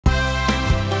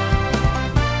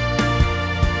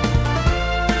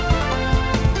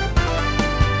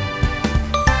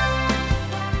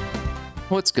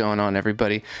What's going on,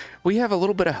 everybody? We have a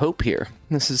little bit of hope here.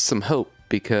 This is some hope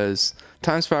because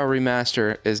Timespiral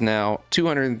Remaster is now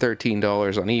 $213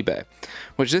 on eBay,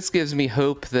 which this gives me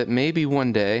hope that maybe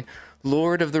one day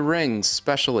Lord of the Rings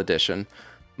Special Edition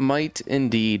might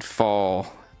indeed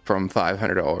fall from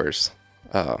 $500,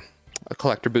 a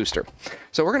collector booster.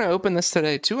 So we're going to open this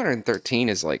today. 213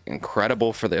 is like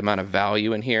incredible for the amount of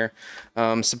value in here.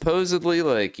 Supposedly,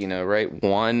 like, you know, right,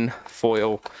 one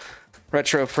foil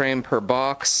retro frame per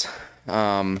box.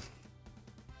 What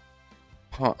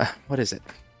is it?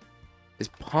 Is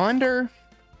Ponder?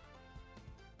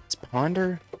 Is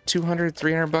Ponder 200,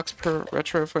 300 bucks per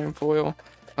retro frame foil?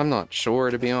 I'm not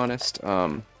sure, to be honest.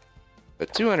 But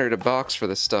 200 a box for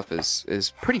this stuff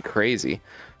is pretty crazy.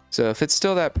 So if it's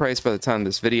still that price by the time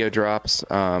this video drops,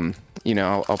 you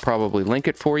know, I'll probably link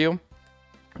it for you,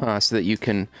 so that you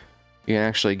can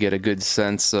actually get a good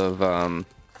sense of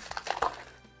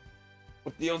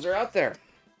what deals are out there.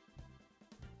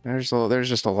 There's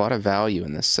just a lot of value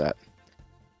in this set.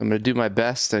 I'm going to do my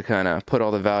best to kind of put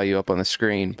all the value up on the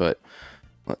screen, but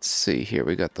let's see here.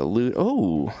 We got the loot.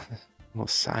 Oh, little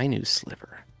Sinew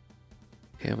sliver.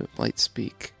 Okay, with Blight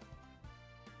Speak.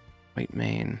 White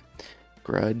Mane.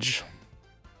 Grudge.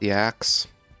 The Axe.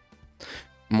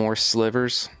 More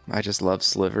slivers. I just love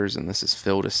slivers, and this is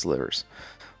filled with slivers.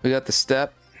 We got the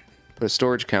Step. Put a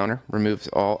storage counter, remove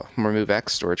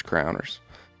X storage counters,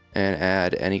 and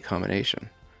add any combination.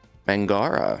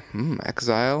 Mangara,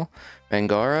 exile,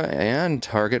 Mangara, and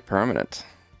target permanent.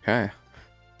 Okay.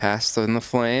 Pass in the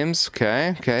Flames.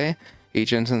 Okay.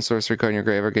 Each instant sorcery card in your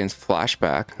graveyard gains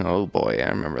flashback. Oh boy, I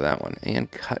remember that one.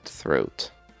 And Cutthroat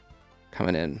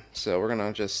coming in. So we're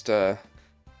gonna just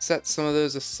set some of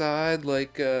those aside,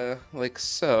 like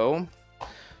so.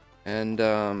 And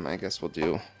I guess we'll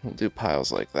do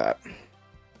piles like that.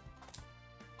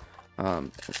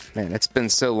 Man, it's been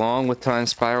so long with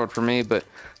Timespiral for me, but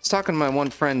I was talking to my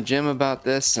one friend Jim about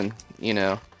this, and you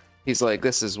know, he's like,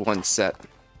 this is one set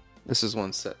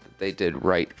that they did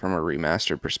right from a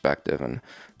remastered perspective, and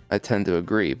I tend to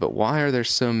agree. But why are there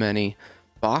so many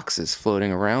boxes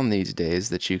floating around these days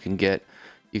that you can get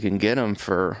them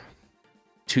for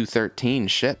 $213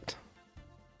 shipped?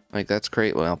 Like, that's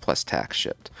great. Well, plus tax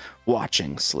shipped.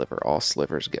 Watching Sliver. All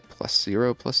slivers get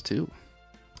 +0, +2.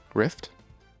 Rift.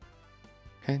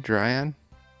 Okay, Dryad.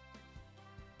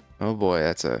 Oh boy,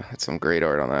 that's some great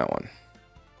art on that one.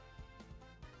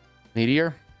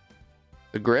 Meteor.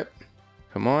 The Grip.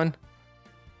 Come on.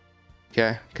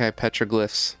 Okay,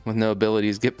 Petroglyphs with no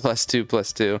abilities get +2,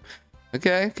 +2.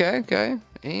 Okay.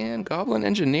 And Goblin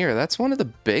Engineer. That's one of the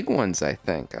big ones, I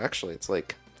think. Actually, it's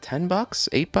like $10,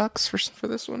 $8 for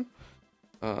this one.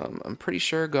 I'm pretty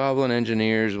sure Goblin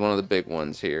Engineer is one of the big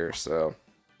ones here, so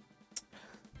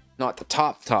not the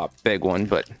top big one,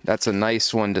 but that's a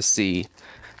nice one to see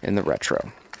in the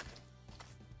retro.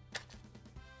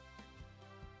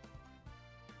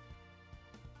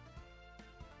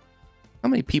 How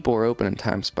many people are opening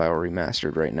Timespiral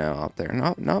Remastered right now out there?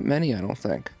 Not many, I don't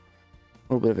think.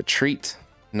 A little bit of a treat.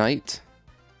 Knight,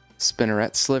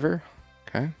 Spinneret Sliver.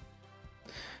 Okay.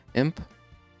 Imp.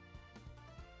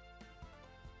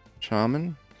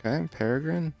 Shaman. Okay.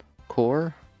 Peregrine.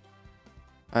 Core.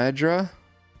 Hydra.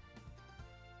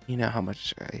 You know how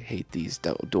much I hate these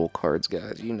dual cards,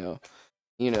 guys. You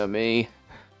know me.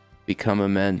 Become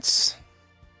Immense.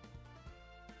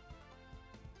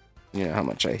 You know how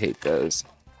much I hate those.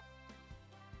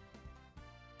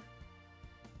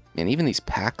 Man, even these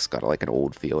packs got like an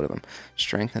old feel to them.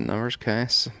 Strength and numbers. Okay.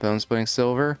 Bone Splitting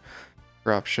Silver.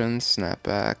 Corruption,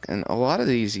 Snapback, and a lot of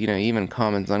these, you know, even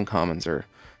commons, uncommons are,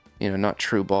 you know, not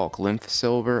true bulk. Lymph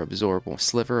Silver, Absorbable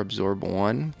Sliver, Absorb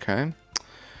 1, okay.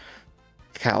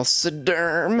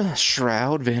 Calciderm,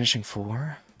 Shroud, Vanishing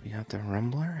 4. We got the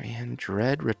Rumbler, and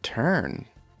Dread Return.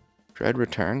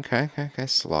 Okay.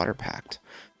 Slaughter Pact.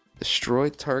 Destroy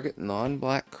target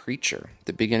non-black creature. At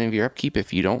the beginning of your upkeep,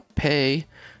 if you don't pay,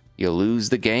 you lose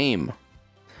the game.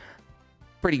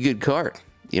 Pretty good card.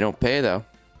 You don't pay, though.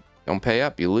 Don't pay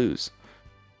up, you lose.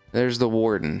 There's the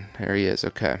Warden. There he is.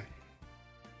 Okay.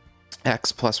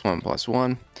 X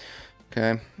 +1/+1.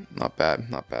 Okay. Not bad.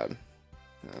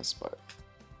 That's about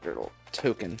a little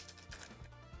token.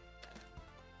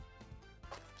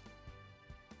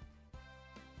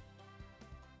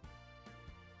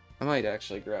 I might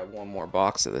actually grab one more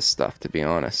box of this stuff, to be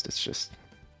honest. It's just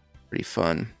pretty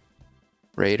fun.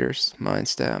 Raiders.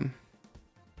 Mindstab.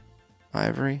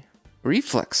 Ivory.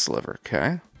 Reflex Sliver.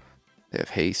 Okay. They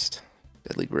have Haste,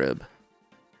 Deadly Grip,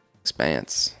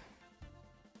 Expanse,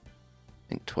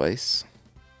 Think Twice,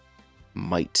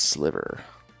 Might Sliver,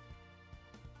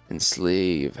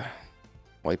 Enslave,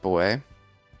 Wipe Away,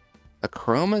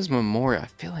 Chroma's Memorial. I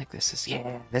feel like this is,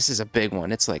 yeah, this is a big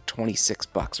one. It's like 26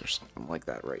 bucks or something like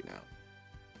that right now.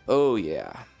 Oh,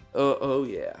 yeah. Oh,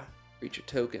 yeah. Creature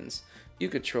tokens. You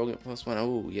control it +1.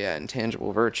 Oh, yeah.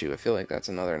 Intangible Virtue. I feel like that's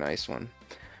another nice one.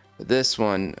 But this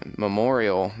one,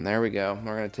 Memorial. There we go.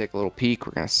 We're going to take a little peek.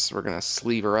 We're gonna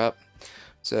sleeve her up.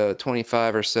 So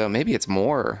 25 or so. Maybe it's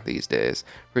more these days.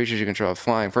 Creatures you control have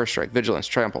flying, first strike, vigilance,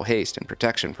 trample, haste, and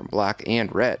protection from black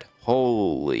and red.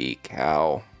 Holy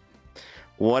cow.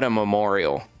 What a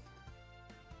memorial.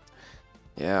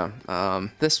 Yeah.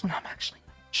 This one I'm actually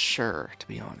not sure, to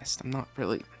be honest. I'm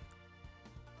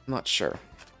not sure.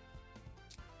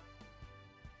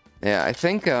 Yeah, I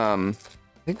think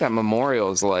that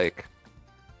memorial is like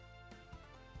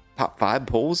top 5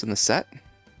 pulls in the set.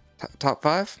 Top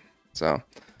 5. So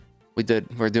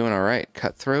we're doing all right.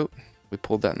 Cutthroat. We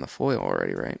pulled that in the foil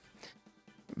already, right?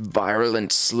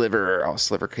 Virulent Sliver. Oh,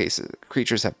 Sliver cases.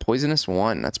 Creatures have poisonous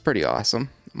 1. That's pretty awesome.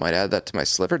 Might add that to my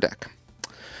Sliver deck.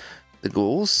 The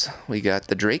ghouls. We got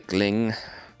the Drakeling.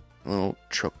 A little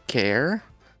Trocaire.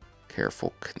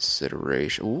 Careful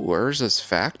consideration. Ooh, Urza's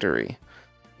Factory.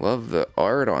 Love the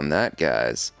art on that,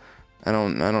 guys. I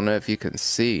don't know if you can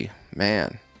see.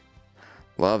 Man.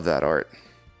 Love that art.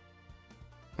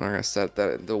 I'm gonna set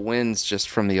that the wins just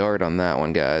from the art on that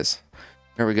one, guys.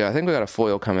 There we go. I think we got a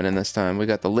foil coming in this time. We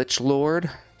got the Lich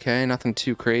Lord. Okay, nothing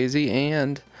too crazy.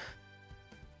 And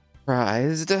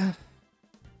prized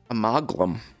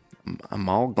Amalgam.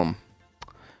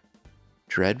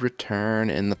 Dread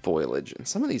Return in the foilage. And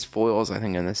some of these foils, I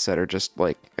think, in this set are just,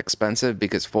 like, expensive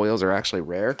because foils are actually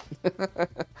rare.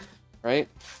 Right?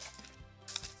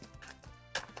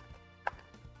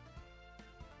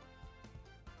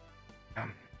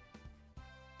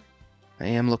 I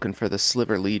am looking for the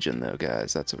Sliver Legion, though,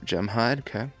 guys. That's a gem hide.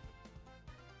 Okay.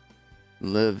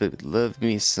 Love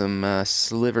me some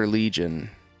Sliver Legion.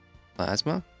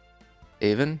 Plasma?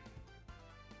 Haven?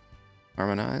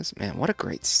 Harmonize? Man, what a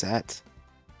great set.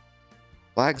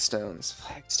 Flagstones.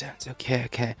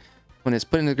 Okay. When it's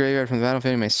put in the graveyard from the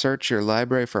battlefield, you may search your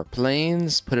library for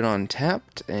planes, put it on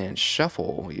tapped, and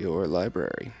shuffle your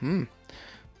library.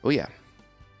 Oh, yeah.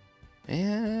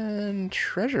 And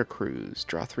Treasure Cruise.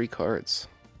 Draw 3 cards.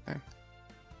 Okay.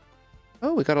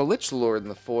 Oh, we got a Lich Lord in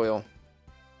the foil.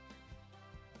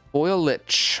 Foil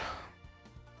Lich.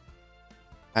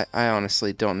 I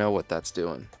honestly don't know what that's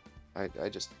doing. I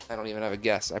don't even have a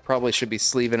guess. I probably should be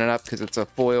sleeving it up because it's a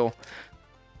foil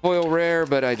rare,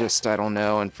 but I don't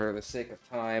know. And for the sake of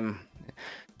time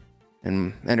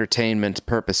and entertainment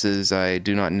purposes, I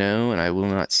do not know, and I will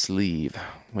not sleeve.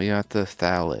 We got the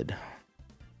Thallid.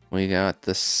 We got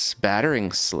the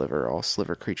Spattering Sliver. All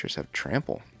Sliver creatures have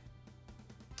trample.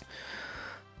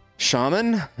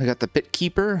 Shaman. We got the Pit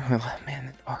Keeper. Oh, man,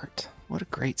 that art. What a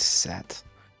great set.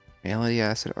 Reality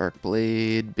Acid,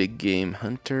 Arcblade, Big Game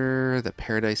Hunter, the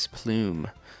Paradise Plume.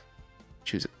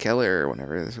 Choose a Keller.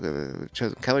 Whenever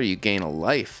chosen Keller, you gain a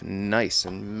life. Nice.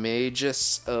 And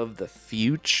Magus of the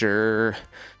Future.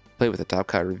 Play with the top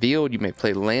card revealed. You may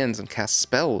play lands and cast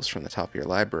spells from the top of your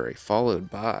library, followed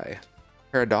by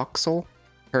paradoxical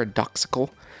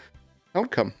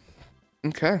outcome.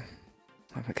 Okay.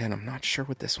 Again, I'm not sure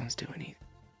what this one's doing either.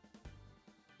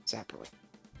 Zapperly.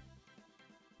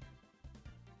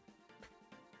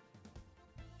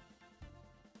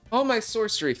 All my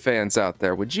sorcery fans out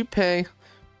there, would you pay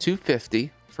 $2.50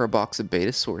 for a box of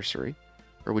Beta Sorcery,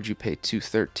 or would you pay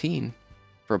 $2.13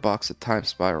 for a box of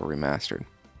Timespiral Remastered?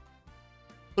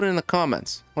 Put it in the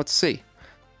comments. Let's see.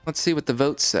 Let's see what the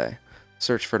votes say.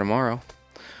 Search for tomorrow.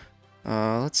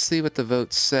 Let's see what the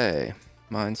votes say.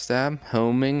 Mind Stab,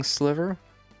 Homing Sliver,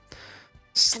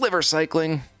 Sliver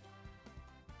Cycling.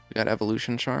 We got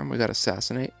Evolution Charm. We got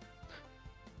Assassinate.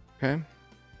 Okay.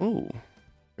 Ooh.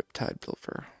 Riptide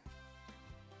Pilfer.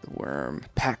 The Worm.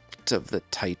 Pact of the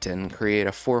Titan. Create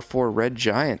a 4/4 red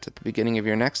giant at the beginning of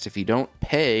your next. If you don't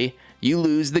pay, you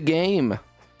lose the game.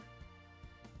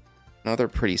 Another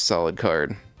pretty solid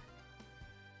card.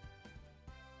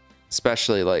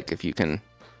 Especially, like, if you can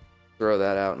throw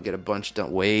that out and get a bunch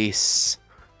done. Waste.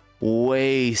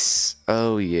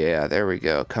 Oh yeah, there we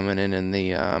go. Coming in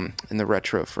the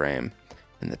retro frame.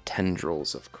 In the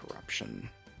Tendrils of Corruption.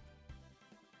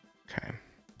 Okay.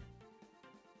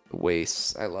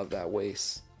 Waste. I love that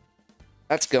waste.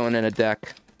 That's going in a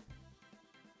deck.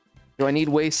 Do I need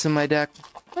waste in my deck?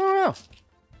 I don't know.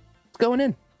 It's going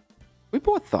in. We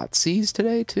both Thoughtseize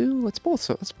today too. Let's both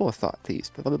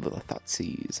Thoughtseize.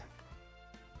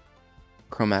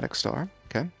 Chromatic Star.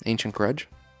 Okay. Ancient Grudge.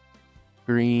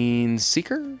 Green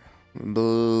Seeker.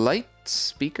 Blight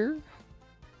Speaker.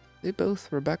 They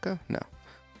both Rebecca? No.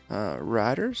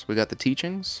 Riders. We got the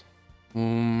Teachings.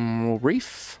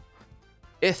 Reef.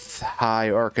 High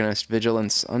Arcanist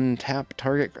Vigilance. Untap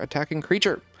target attacking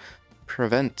creature.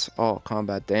 Prevent all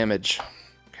combat damage.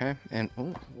 Okay, and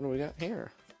what do we got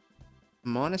here?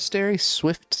 Monastery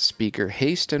Swift Speaker.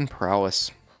 Haste and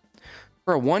Prowess.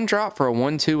 For a 1-drop for a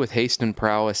 1/2 with Haste and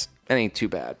Prowess, that ain't too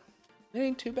bad. It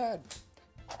ain't too bad.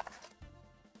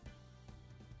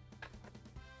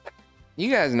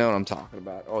 You guys know what I'm talking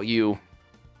about. All you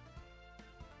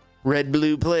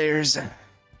red-blue players.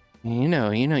 You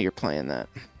know you're playing that.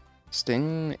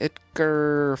 Sting,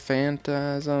 Itker,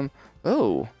 Phantasm.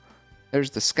 Oh,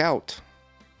 there's the Scout.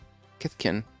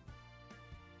 Kithkin.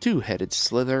 Two-headed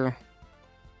Slither.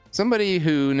 Somebody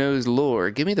who knows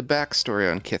lore, give me the backstory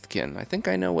on Kithkin. I think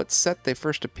I know what set they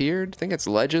first appeared. I think it's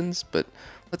Legends, but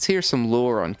let's hear some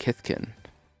lore on Kithkin.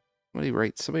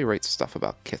 Somebody writes stuff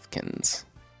about Kithkins.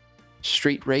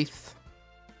 Street Wraith.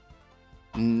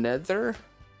 Nether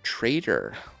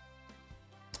Trader.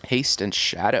 Haste and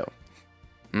Shadow.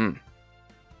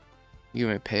 You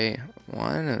may pay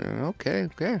 1. Okay.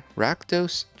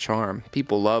 Rakdos Charm.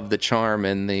 People love the charm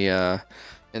in the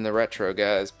retro,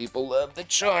 guys. People love the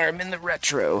charm in the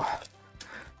retro.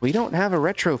 We don't have a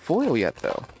retro foil yet,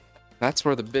 though. That's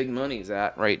where the big money's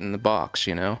at, right in the box,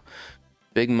 you know?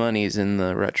 Big money's in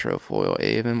the retro foil.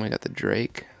 Avon, we got the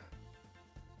Drake.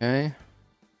 Okay.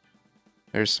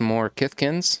 There's some more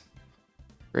Kithkins.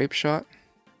 Grape Shot.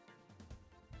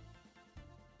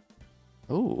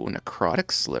 Oh,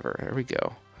 Necrotic Sliver. There we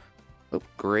go. Oh,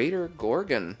 Greater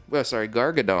Gorgon. Well, sorry,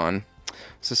 Gargadon.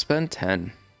 Suspend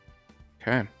 10.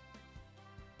 Okay.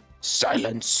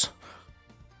 Silence.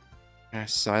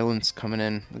 Silence coming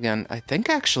in. Again, I think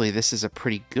actually this is a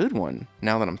pretty good one,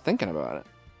 now that I'm thinking about it.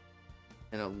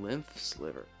 And a Lymph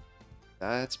Sliver.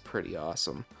 That's pretty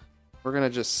awesome. We're going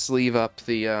to just sleeve up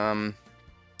the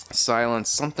Silence.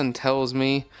 Something tells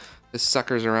me this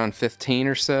sucker's around 15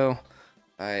 or so.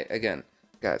 Again,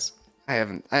 guys, I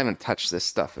haven't touched this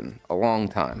stuff in a long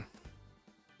time.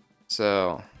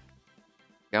 So,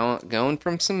 going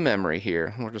from some memory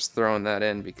here. We're just throwing that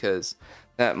in because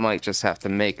that might just have to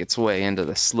make its way into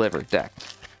the Sliver deck.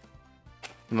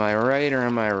 Am I right or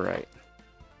am I right?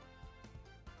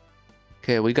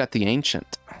 Okay, we got the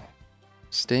Ancient.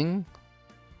 Sting.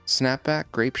 Snapback.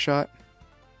 Grape Shot.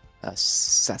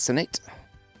 Assassinate.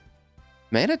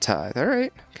 Mana Tithe.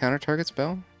 Alright. Counter target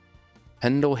spell.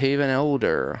 Pendlehaven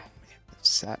Elder.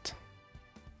 Set.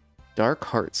 Dark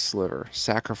Heart Sliver.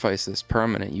 Sacrifice this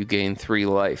permanent. You gain 3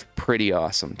 life. Pretty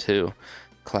awesome, too.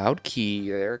 Cloud Key.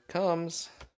 There it comes.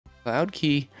 Cloud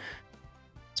Key.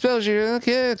 Spells you.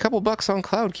 Okay, a couple bucks on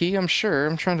Cloud Key, I'm sure.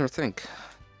 I'm trying to think.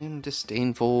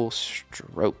 Disdainful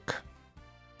Stroke.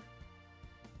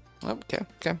 Okay.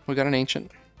 We got an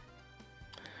Ancient.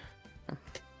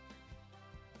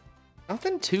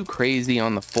 Nothing too crazy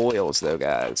on the foils, though,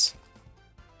 guys.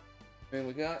 I mean,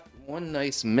 we got one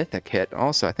nice mythic hit.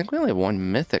 Also, I think we only have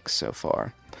one mythic so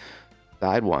far.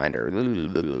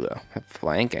 Sidewinder.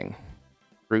 Flanking.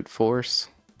 Brute Force.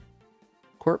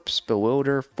 Corpse.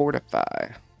 Bewilder.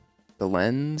 Fortify. The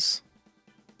Lens.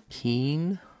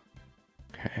 Keen.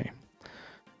 Okay.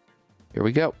 Here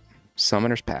we go.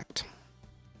 Summoner's Pact.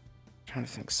 I'm trying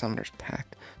to think. Summoner's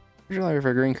Pact. For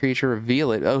a green creature,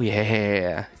 reveal it. Oh,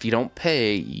 yeah. If you don't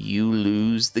pay, you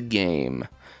lose the game.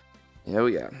 Oh,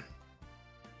 yeah.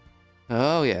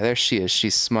 Oh, yeah. There she is.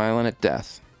 She's smiling at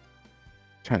death.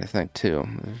 I'm trying to think, too.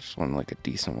 There's one like a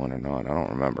decent one or not. I don't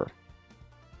remember.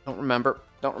 Don't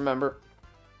remember.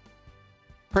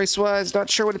 Price-wise, not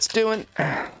sure what it's doing.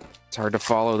 It's hard to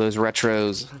follow those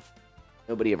retros.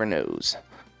 Nobody ever knows.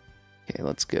 Okay,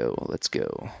 let's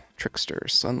go. Trickster,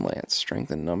 Sunlance,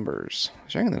 Strength in Numbers.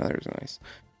 Strength in Numbers is nice.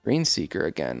 Greenseeker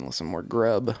again, with some more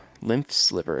grub. Lymph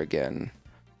Sliver again.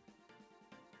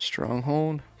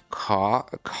 Stronghold.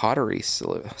 Cautery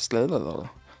Sliver.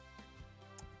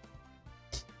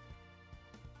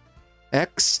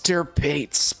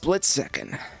 Extirpate. Split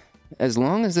Second. As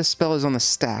long as this spell is on the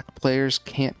stack, players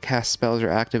can't cast spells or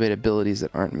activate abilities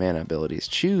that aren't mana abilities.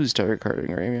 Choose target card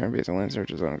in graveyard based on land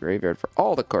searches on a graveyard for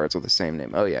all the cards with the same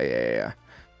name. Oh, yeah.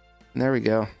 And there we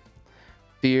go.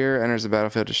 Fear enters the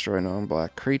battlefield, destroy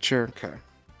non-black creature. Okay.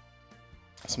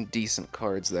 Some decent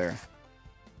cards there.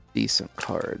 Decent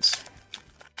cards.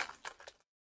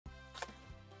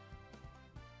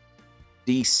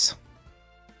 Deece.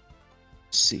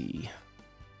 C.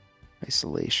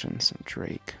 Isolation, some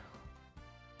Drake.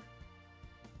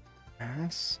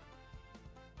 Pass.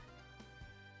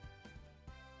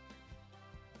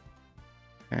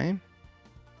 Okay.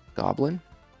 Goblin.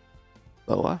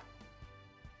 Boa.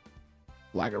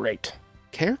 Lagerate.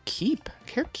 Care Keep.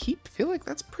 Feel like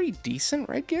that's pretty decent,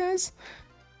 right, guys?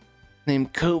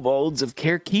 named Kobolds of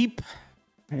Carekeep.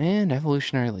 And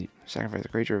Evolutionary Leap. Sacrifice a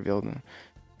creature revealed.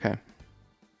 Okay.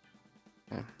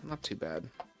 Yeah, not too bad.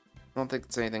 I don't think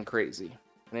it's anything crazy.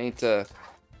 It ain't a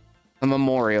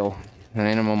memorial. It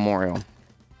ain't a memorial.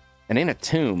 It ain't a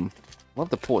tomb. Love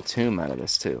to pull a tomb out of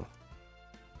this too.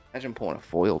 Imagine pulling a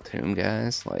foil tomb,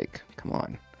 guys. Like, come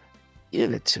on.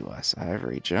 Give it to us.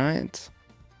 Ivory Giant.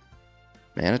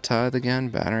 Mana Tithe again.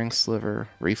 Battering Sliver.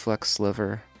 Reflex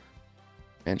Sliver.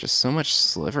 And just so much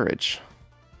sliverage.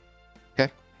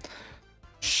 Okay.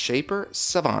 Shaper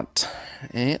Savant.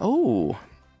 And, oh.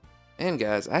 And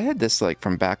guys, I had this like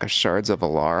from back of Shards of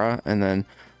Alara, and then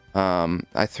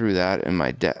I threw that in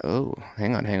my deck. Oh,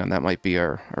 hang on. That might be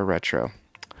our retro.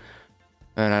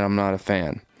 And I'm not a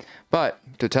fan. But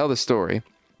to tell the story,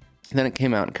 then it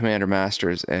came out in Commander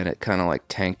Masters, and it kind of like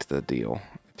tanked the deal.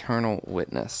 Eternal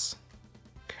Witness.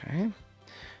 Okay.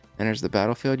 Enters the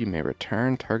battlefield. You may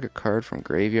return target card from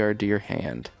graveyard to your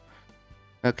hand.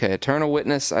 Okay, Eternal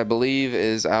Witness, I believe,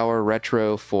 is our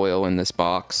retro foil in this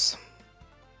box.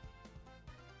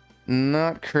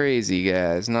 Not crazy,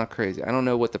 guys. Not crazy. I don't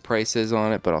know what the price is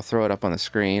on it, but I'll throw it up on the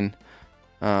screen.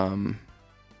 I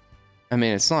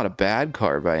mean, it's not a bad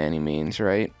card by any means,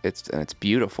 right? It's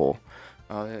beautiful.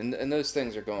 And those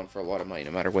things are going for a lot of money,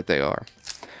 no matter what they are.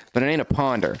 But it ain't a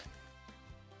ponder.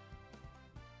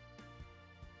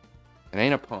 It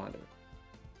ain't a ponder.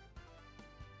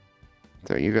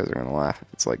 So you guys are going to laugh if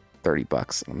it's like 30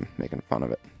 bucks and I'm making fun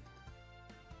of it.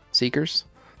 Seekers.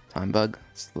 Time Bug.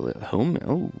 It's the home.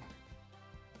 Oh.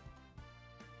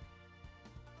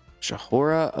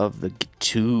 Shahora of the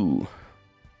Two.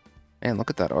 Man, look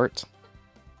at that art.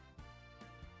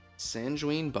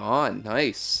 Sanjuine Bond.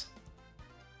 Nice.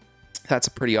 That's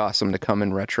pretty awesome to come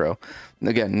in retro.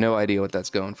 Again, no idea what that's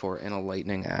going for. And a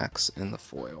Lightning Axe in the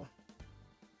foil.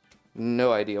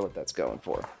 No idea what that's going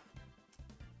for.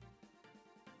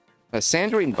 A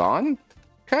Sanjuine Bond?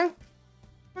 Okay.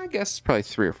 I guess it's probably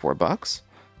 $3 or $4.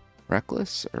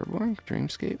 Reckless, Urborg,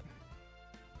 Dreamscape.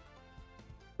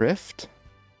 Rift.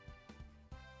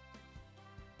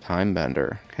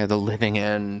 Timebender. Okay, the Living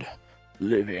End.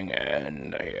 Living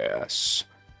End, yes.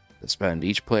 Spend.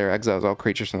 Each player exiles all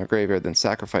creatures from their graveyard, then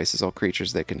sacrifices all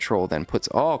creatures they control, then puts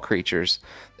all creatures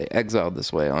they exiled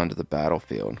this way onto the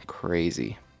battlefield.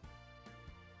 Crazy.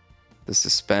 The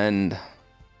Suspend.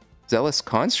 Zealous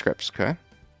Conscripts, okay.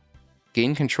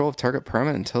 Gain control of target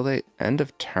permanent until the end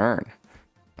of turn.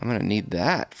 I'm going to need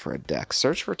that for a deck.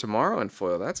 Search for Tomorrow in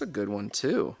foil. That's a good one,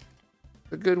 too.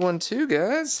 A good one, too,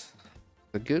 guys.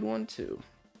 A good one, too.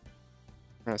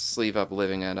 I'm going to sleeve up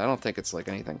Living End. I don't think it's like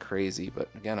anything crazy, but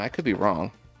again, I could be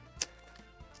wrong.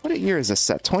 What year is this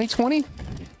set? 2020?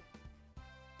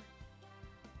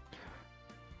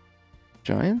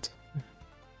 Giant?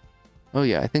 Oh,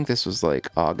 yeah, I think this was like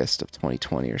August of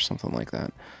 2020 or something like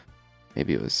that.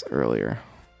 Maybe it was earlier.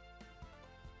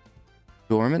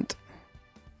 Dormant?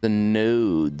 The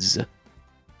Nodes.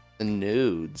 The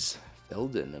Nodes.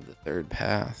 Felden of the Third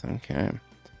Path. Okay.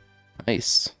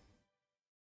 Nice.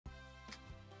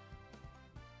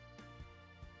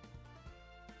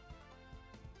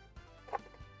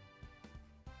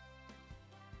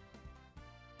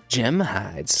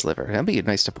 Gemhide Sliver. That'd be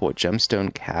nice to put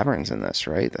Gemstone Caverns in this,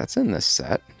 right? That's in this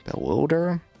set.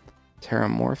 Bewilder.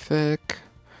 Terramorphic.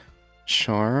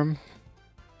 Charm.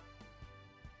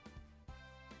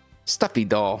 Stuffy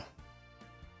Doll.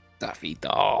 Stuffy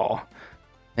Doll.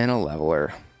 And a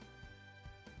Leveler.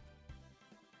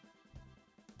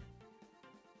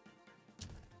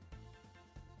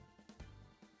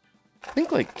 I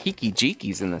think like Kiki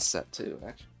Jiki's in this set too,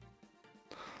 actually.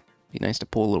 Be nice to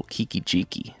pull a little Kiki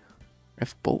Jiki.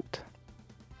 Rift Bolt.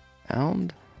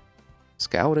 Hound.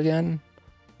 Scout again.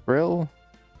 Brill.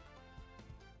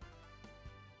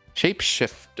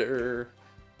 Shapeshifter.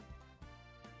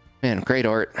 Man, great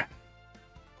art.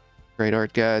 Great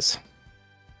art, guys.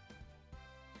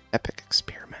 Epic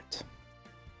Experiment.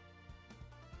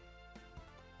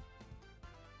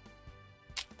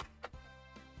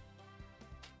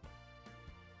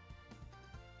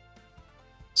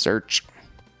 Search.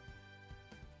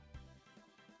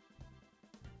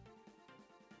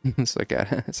 It's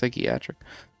psychiatric.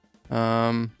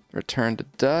 Return to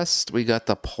Dust. We got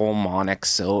the Pulmonic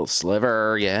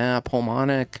Sliver. Yeah,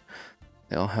 Pulmonic.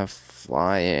 They'll have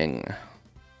flying.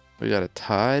 We got a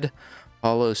Tide.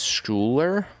 Hollow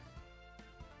Schooler.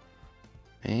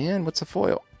 And what's a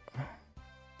foil?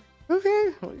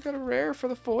 Okay, we got a rare for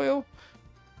the foil.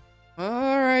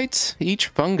 Alright. Each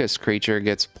fungus creature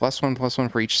gets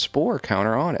 +1/+1 for each spore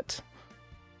counter on it.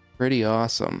 Pretty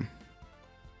awesome.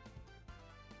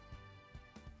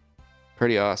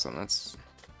 Pretty awesome. That's,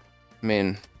 I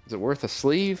mean, Is it worth a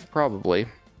sleeve? Probably.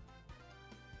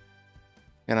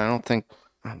 And I don't think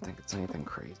it's anything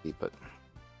crazy, but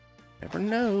never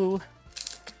know.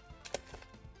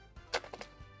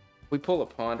 If we pull a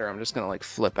ponder, I'm just gonna like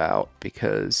flip out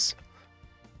because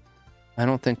I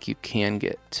don't think you can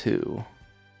get two.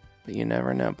 But you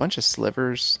never know. A bunch of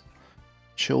slivers.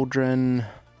 Children.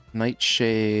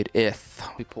 Nightshade. Ith.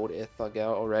 We pulled Ith out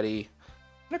already.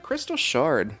 And a crystal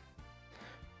shard.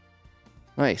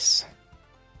 Nice.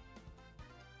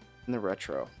 In the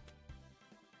retro.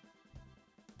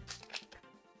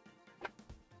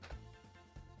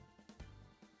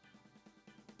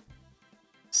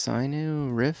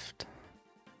 Sinu, Rift,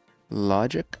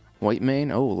 Logic, White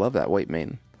Mane. Oh, love that White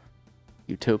Mane.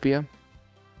 Utopia.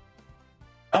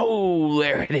 Oh,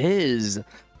 there it is.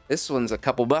 This one's a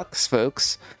couple bucks,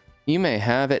 folks. You may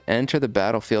have it enter the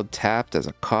battlefield tapped as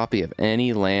a copy of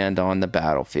any land on the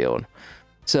battlefield.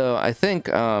 So I think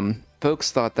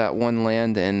folks thought that one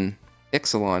land in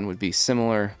Ixalan would be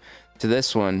similar to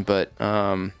this one, but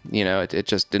you know, it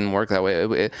just didn't work that way.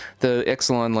 The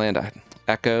Ixalan land,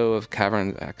 Echo of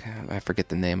Cavern, I forget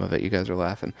the name of it. You guys are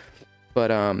laughing.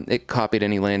 But it copied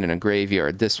any land in a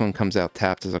graveyard. This one comes out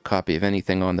tapped as a copy of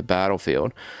anything on the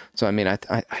battlefield. So I mean, I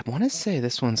want to say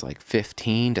this one's like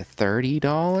 $15 to $30,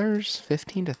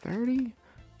 $15 to $30,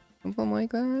 something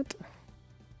like that.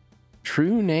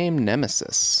 True name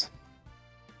Nemesis.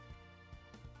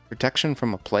 Protection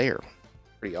from a player.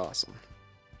 Pretty awesome.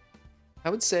 I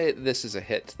would say this is a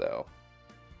hit, though.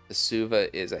 The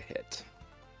Suva is a hit.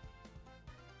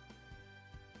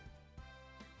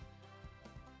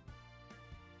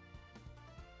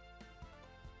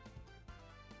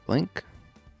 Blink.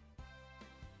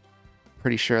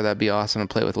 Pretty sure that'd be awesome to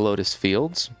play with Lotus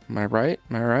Fields. Am I right?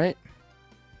 Am I right?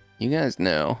 You guys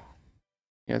know.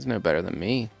 You guys know better than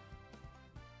me.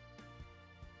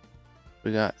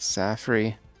 We got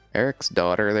Safri, Eric's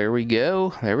daughter. There we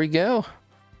go. There we go.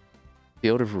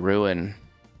 Field of Ruin.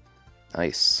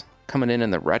 Nice. Coming in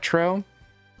the retro.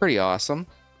 Pretty awesome.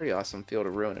 Pretty awesome Field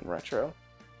of Ruin in retro.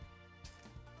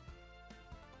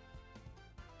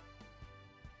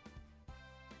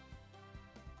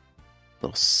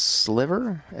 Little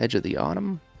Sliver, Edge of the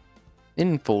Autumn,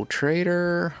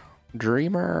 Infiltrator,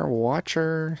 Dreamer,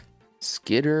 Watcher,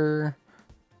 Skidder.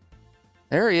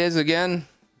 There he is again,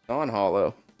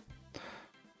 non-hollow.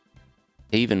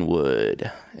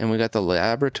 Havenwood, and we got the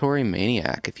Laboratory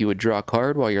Maniac. If you would draw a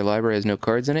card while your library has no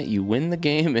cards in it, you win the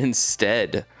game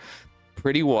instead.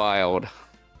 Pretty wild.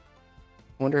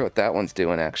 Wonder what that one's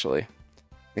doing, actually.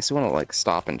 Makes me want to, like,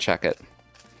 stop and check it.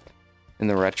 In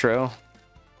the retro.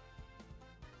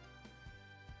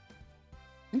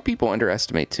 I think people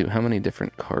underestimate, too, how many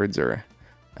different cards are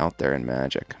out there in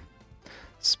Magic.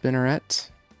 Spinneret.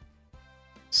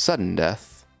 Sudden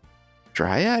Death.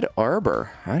 Dryad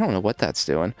Arbor. I don't know what that's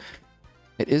doing.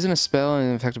 It isn't a spell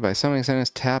and affected by summoning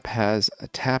sentence. Tap has a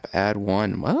tap add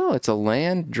 1. Oh, it's a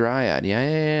land Dryad.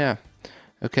 Yeah.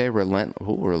 Okay,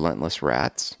 Relentless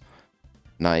Rats.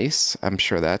 Nice. I'm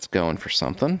sure that's going for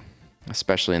something,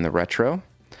 especially in the retro.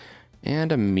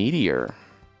 And a Meteor.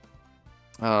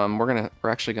 We're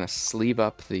actually gonna sleeve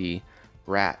up the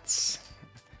rats.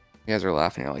 You guys are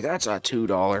laughing. You're like, that's a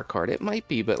 $2 card. It might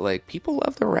be, but like, people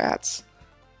love the rats.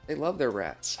 They love their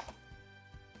rats.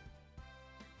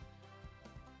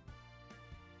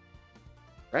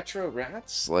 Retro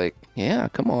rats? Like, yeah,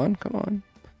 come on, come on.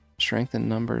 Strength in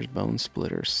numbers, bone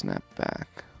splitter, snap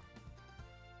back.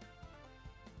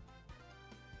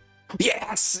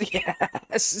 Yes!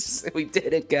 Yes! We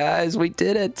did it, guys. We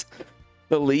did it.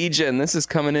 The Legion. This is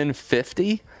coming in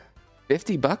 50?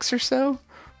 50 bucks or so?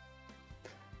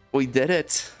 We did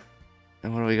it.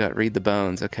 And what do we got? Read the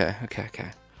bones. Okay.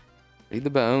 Read the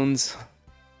bones.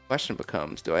 Question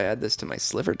becomes, do I add this to my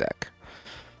sliver deck?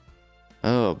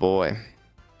 Oh boy.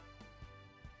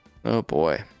 Oh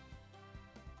boy.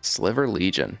 Sliver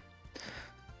Legion.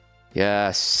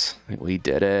 Yes, we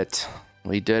did it.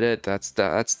 We did it. That's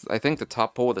I think the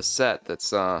top pull of the set.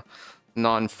 That's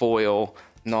non-foil,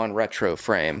 non-retro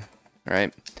frame,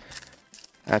 right?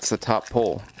 That's the top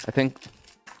pull. I think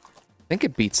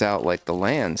it beats out like the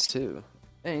lands too.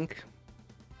 I think.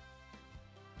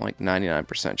 I'm like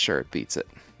 99% sure it beats it.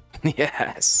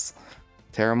 Yes.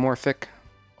 Terramorphic,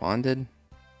 Bonded,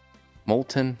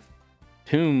 Molten,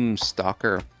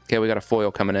 Tombstalker. Okay, we got a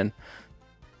foil coming in.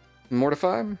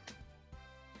 Mortify.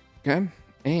 Okay,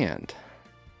 and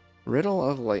Riddle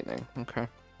of Lightning. Okay.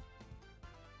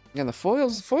 Again, the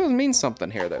foils mean something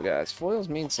here, though, guys. Foils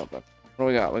mean something. What do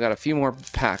we got? We got a few more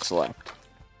packs left.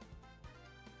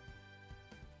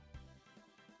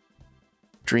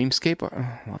 Dreamscape. Oh,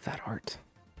 I love that art.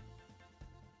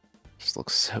 Just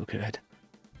looks so good.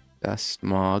 Dust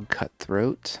Mog,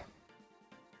 Cutthroat,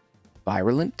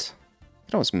 Virulent. You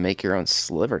can almost make your own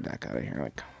sliver deck out of here,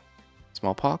 like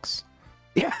Smallpox.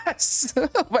 Yes!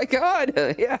 Oh my god!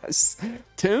 Yes!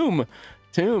 Tomb,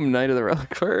 Knight of the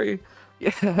Reliquary.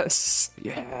 Yes!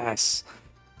 Yes!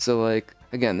 So, like,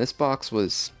 again, this box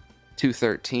was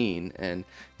 $213, and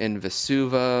in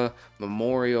Vesuva,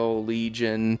 Memorial,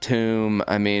 Legion, Tomb,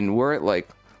 I mean, we're at like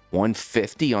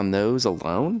 $150 on those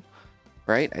alone,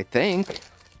 right? I think.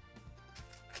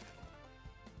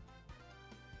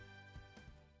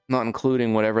 Not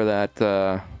including whatever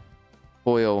that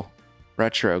foil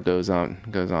retro goes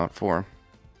on for.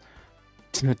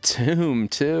 Tomb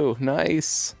too,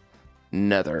 nice.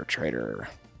 Nether Trader,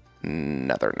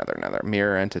 Nether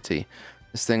Mirror Entity.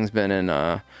 This thing's been in.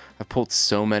 I've pulled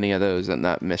so many of those in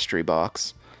that mystery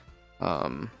box.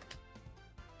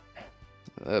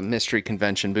 Mystery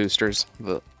convention boosters.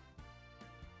 But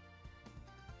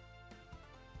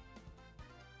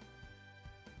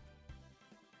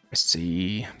I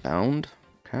see Bound.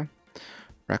 Okay.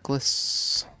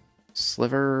 Reckless.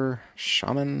 Sliver.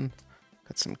 Shaman.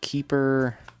 Got some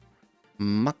Keeper.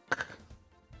 Muck.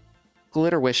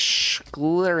 Glittering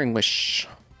Wish.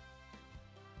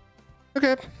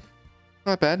 Okay.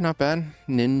 Not bad.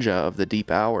 Ninja of the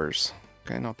Deep Hours.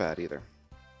 Okay, not bad either.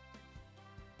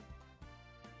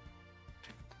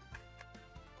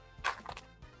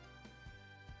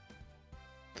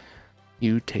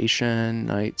 Mutation,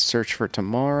 Night, Search for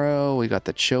Tomorrow. We got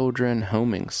the Children,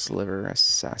 Homing Sliver,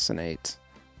 Assassinate.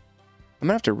 I'm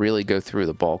gonna have to really go through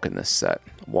the bulk in this set.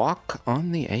 Walk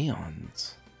on the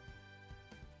Aeons.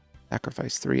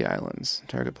 Sacrifice 3 islands.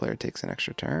 Target player takes an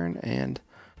extra turn, and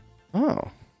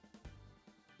oh.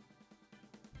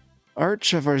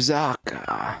 Arch of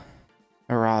Arazka.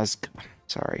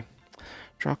 Sorry.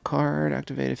 Draw card,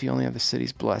 activate if you only have the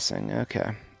city's blessing.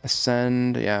 Okay.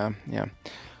 Ascend, yeah.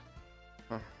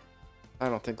 I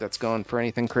don't think that's going for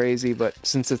anything crazy, but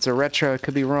since it's a retro, it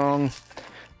could be wrong.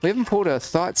 We haven't pulled a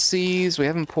Thoughtseize. We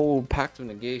haven't pulled Pact of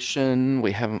Negation.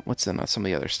 We haven't... What's in some of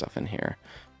the other stuff in here?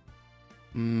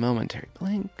 Momentary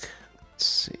Blink. Let's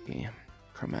see.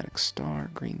 Chromatic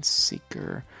Star. Green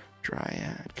Seeker.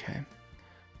 Dryad. Okay.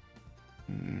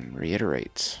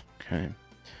 Reiterate. Okay.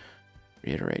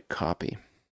 Reiterate. Copy.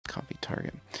 Copy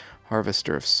target.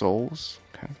 Harvester of Souls.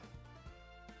 Okay.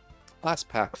 Last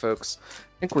pack, folks.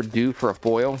 I think we're due for a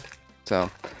foil, so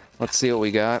let's see what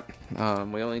we got.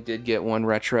 We only did get one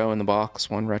retro in the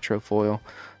box, one retro foil,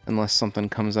 unless something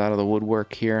comes out of the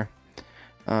woodwork here.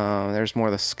 There's more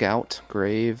of the Scout,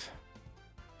 Grave,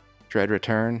 Dread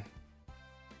Return,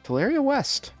 Teleria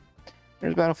West.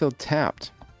 There's Battlefield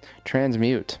Tapped,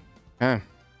 Transmute. Okay.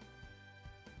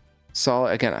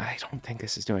 Solid, again, I don't think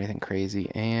this is doing anything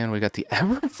crazy. And we got the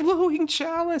Ever-Flowing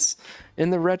Chalice in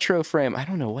the retro frame. I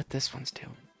don't know what this one's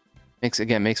doing. Makes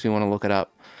me want to look it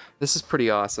up. This is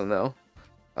pretty awesome, though.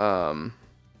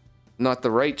 Not the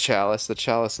right chalice. The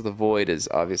Chalice of the Void is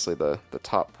obviously the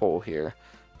top pull here.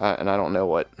 And I don't know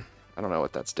what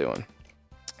that's doing.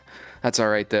 That's all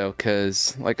right, though,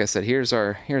 because, like I said, here's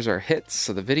our hits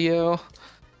of the video.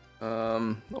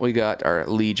 We got our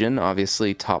Legion,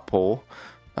 obviously, top pull.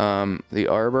 The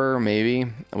Arbor,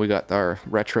 maybe. We got our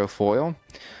retro foil.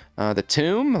 The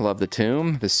Tomb, I love the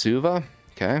Tomb. Vesuva,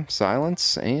 okay.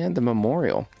 Silence, and the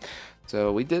Memorial.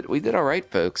 So we did all right,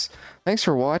 folks. Thanks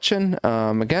for watching.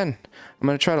 Again, I'm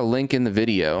gonna try to link in the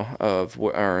video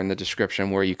or in the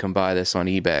description where you can buy this on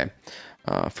eBay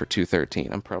for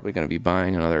 $213. I'm probably gonna be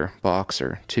buying another box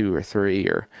or 2 or 3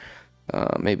 or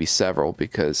maybe several,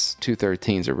 because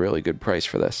 $213 is a really good price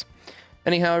for this.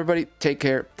 Anyhow, everybody, take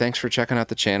care. Thanks for checking out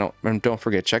the channel. And don't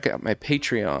forget, check out my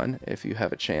Patreon if you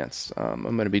have a chance. I'm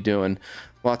going to be doing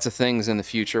lots of things in the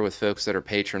future with folks that are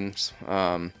patrons.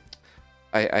 I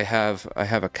have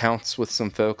accounts with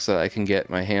some folks that I can get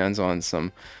my hands on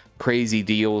some crazy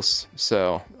deals.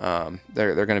 So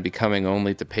they're going to be coming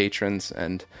only to patrons,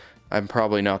 and I'm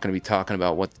probably not going to be talking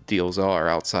about what the deals are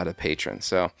outside of patrons.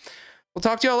 So we'll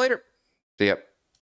talk to y'all later. See ya.